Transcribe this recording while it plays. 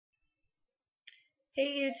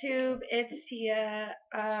Hey YouTube, it's Tia.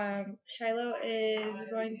 Shiloh is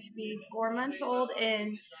going to be 4 months old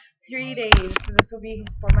in 3 days, so this will be his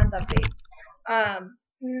 4 month update. Um,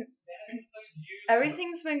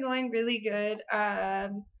 Everything's been going really good.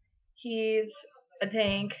 He's a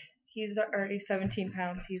tank. He's already 17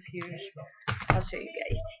 pounds. He's huge. I'll show you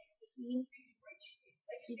guys.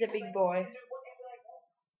 He's a big boy.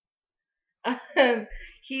 Um,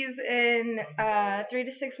 he's in 3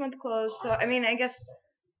 to 6 month clothes, so I mean, I guess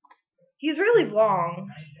he's really long,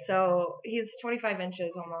 so he's 25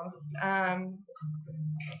 inches almost. I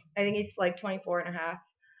think he's like 24 and a half.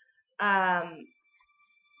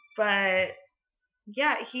 But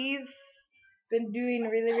yeah, he's been doing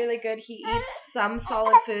really, really good. He eats some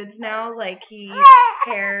solid foods now, like he eats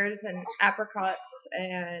pears and apricots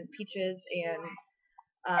and peaches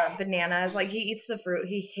and bananas. Like he eats the fruit.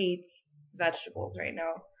 He hates vegetables right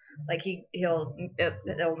now. Like it'll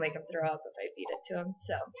make him throw up if I feed it to him.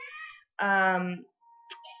 So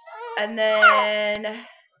and then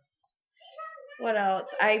what else?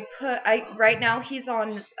 I right now he's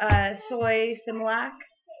on soy Similac,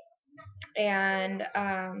 and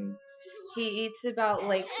he eats about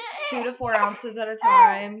like 2 to 4 ounces at a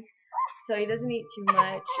time, so he doesn't eat too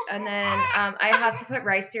much. And then I have to put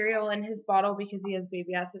rice cereal in his bottle because he has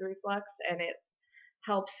baby acid reflux, and it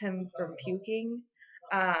helps him from puking.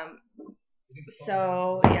 Um,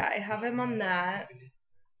 so yeah, I have him on that.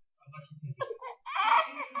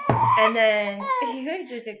 And then he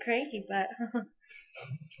is a cranky butt.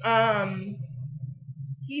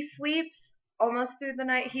 He sleeps almost through the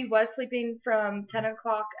night. He was sleeping from 10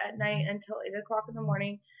 o'clock at night until 8 o'clock in the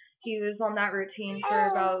morning. He was on that routine for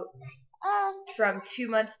about from 2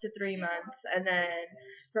 months to 3 months, and then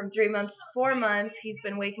from 3 months to 4 months, he's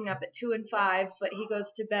been waking up at 2 and 5, but he goes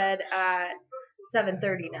to bed at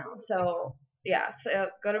 7:30 now. So yeah, so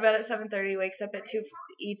go to bed at 7:30, wakes up at 2,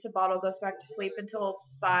 eats a bottle, goes back to sleep until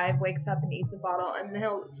 5, wakes up and eats a bottle, and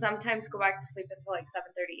he'll sometimes go back to sleep until like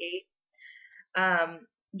 7:38.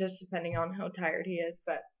 Just depending on how tired he is,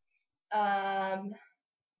 but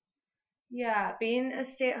yeah, being a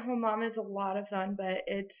stay-at-home mom is a lot of fun, but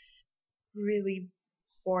it's really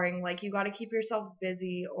boring. Like you got to keep yourself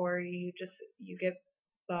busy, or you get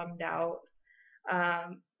bummed out,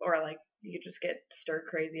 or like you just get stir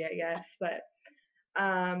crazy, I guess. But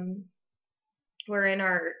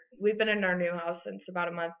we've been in our new house since about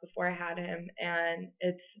a month before I had him, and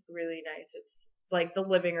it's really nice. It's like the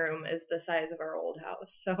living room is the size of our old house,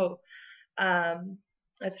 so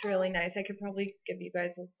it's really nice. I could probably give you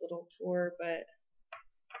guys a little tour, but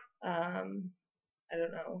I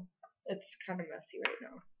don't know. It's kind of messy right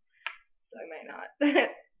now, so I might not.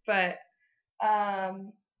 But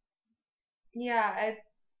yeah,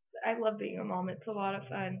 I love being a mom. It's a lot of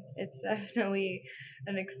fun. It's definitely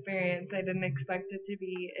an experience. I didn't expect it to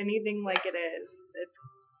be anything like it is. It's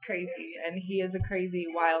crazy, and he is a crazy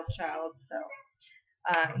wild child. So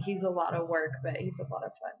he's a lot of work, but he's a lot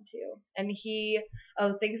of fun too. And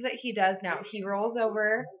things that he does now. He rolls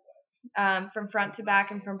over from front to back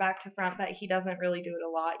and from back to front, but he doesn't really do it a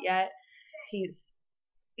lot yet. He's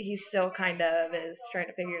he still kind of is trying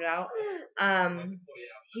to figure it out.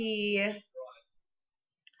 He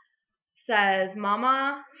says,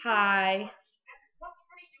 "Mama, hi."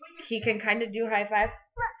 He can kind of do high five.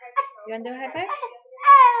 You want to do a high five?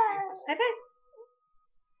 High five?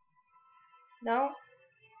 No?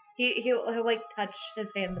 He'll like touch his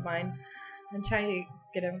hand to mine. I'm trying to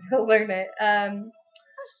get him to learn it.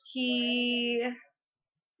 He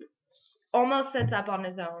almost sits up on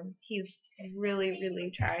his own. He's really,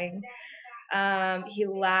 really trying. He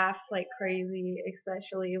laughs like crazy,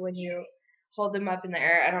 especially when you hold him up in the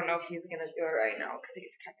air. I don't know if he's gonna do it right now because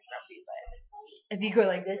he's kind of grumpy, but if you go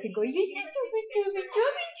like this, he go, you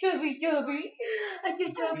chubby, chubby, chubby, chubby, chubby, I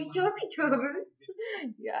just chubby, chubby, chubby.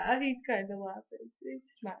 Yeah, he's kind of laughing. He's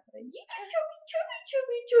smiling. You chubby, chubby,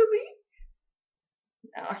 chubby, chubby.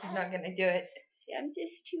 No, he's not gonna do it. I'm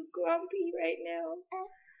just too grumpy right now.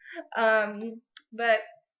 But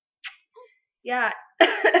yeah,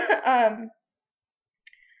 I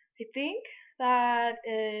think that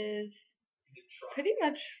is pretty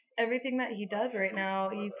much everything that he does right now.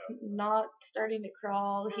 He's not starting to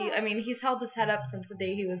crawl. He's held his head up since the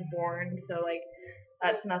day he was born, so like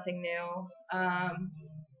that's nothing new. I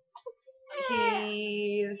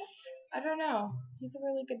don't know. He's a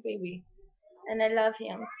really good baby, and I love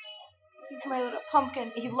him. He's my little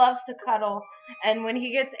pumpkin. He loves to cuddle, and when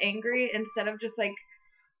he gets angry, instead of just like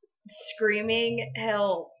screaming,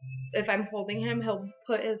 if I'm holding him, he'll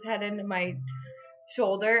put his head into my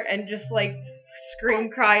shoulder and just like scream,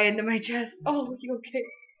 cry into my chest. Oh, you okay?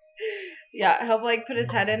 Yeah, he'll like put his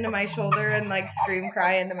head into my shoulder and like scream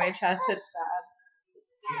cry into my chest. It's sad.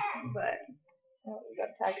 But oh, we got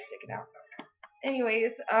a tag sticking out.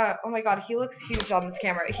 Anyways, oh my god, he looks huge on this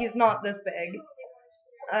camera. He's not this big.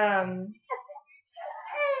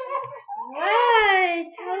 What?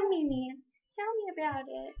 Tell me, man. Tell me about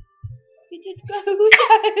it. You just go. Who's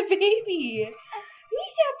that baby?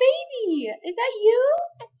 Who's that baby? Is that you?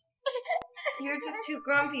 You're just too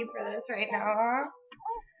grumpy for this right now, huh?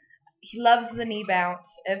 He loves the knee bounce.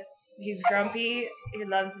 If he's grumpy, he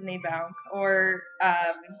loves the knee bounce. Or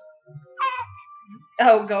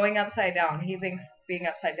going upside down. He thinks being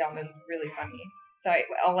upside down is really funny. So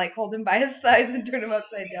I'll like hold him by his sides and turn him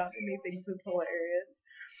upside down, and he thinks it's hilarious.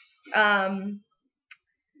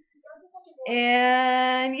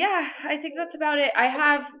 And yeah, I think that's about it. I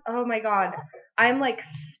have, oh my god, I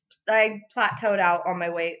plateaued out on my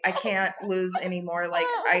weight. I can't lose anymore. Like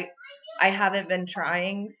I haven't been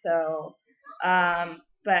trying, so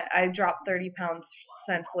but I dropped 30 pounds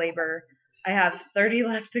since labor. I have 30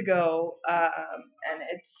 left to go, and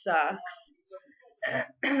it sucks.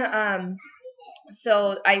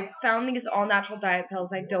 So I found these all natural diet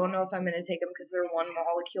pills. I don't know if I'm gonna take them because they're one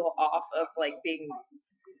molecule off of like being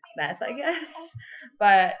meth, I guess.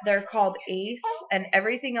 But they're called ACE, and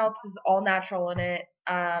everything else is all natural in it.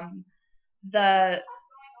 I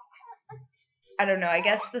don't know. I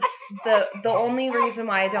guess the only reason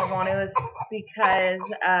why I don't want to is because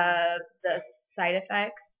of the side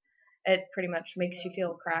effects. It pretty much makes you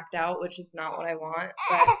feel cracked out, which is not what I want.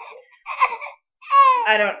 But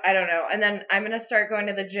I don't know. And then I'm gonna start going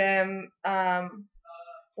to the gym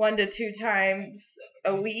 1 to 2 times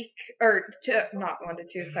a week, or not 1 to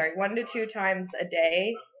 2, sorry, 1 to 2 times a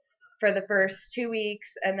day for the first 2 weeks,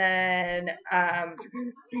 and then I'm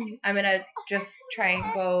gonna just try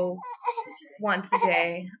and go once a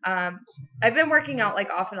day. I've been working out like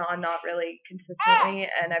off and on, not really consistently,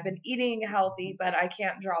 and I've been eating healthy, but I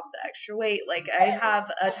can't drop the extra weight. Like I have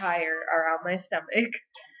a tire around my stomach.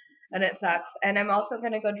 And it sucks. And I'm also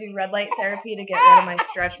going to go do red light therapy to get rid of my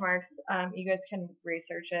stretch marks. You guys can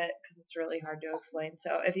research it because it's really hard to explain.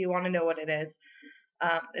 So if you want to know what it is,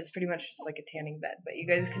 it's pretty much just like a tanning bed. But you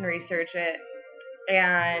guys can research it.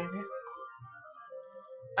 And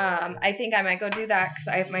I think I might go do that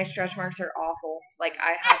because my stretch marks are awful. Like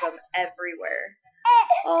I have them everywhere.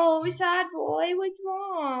 Oh, sad boy. What's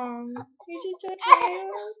wrong? You're just so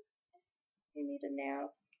tired. You need a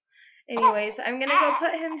nap. Anyways, I'm gonna go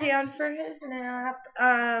put him down for his nap.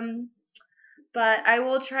 But I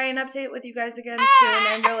will try and update with you guys again soon.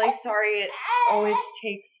 I'm really sorry it always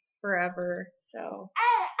takes forever. So,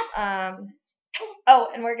 oh,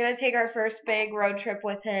 and we're gonna take our first big road trip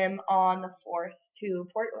with him on the 4th to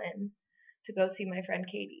Portland to go see my friend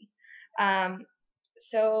Katie.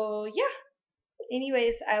 So yeah.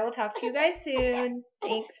 Anyways, I will talk to you guys soon.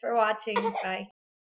 Thanks for watching. Bye.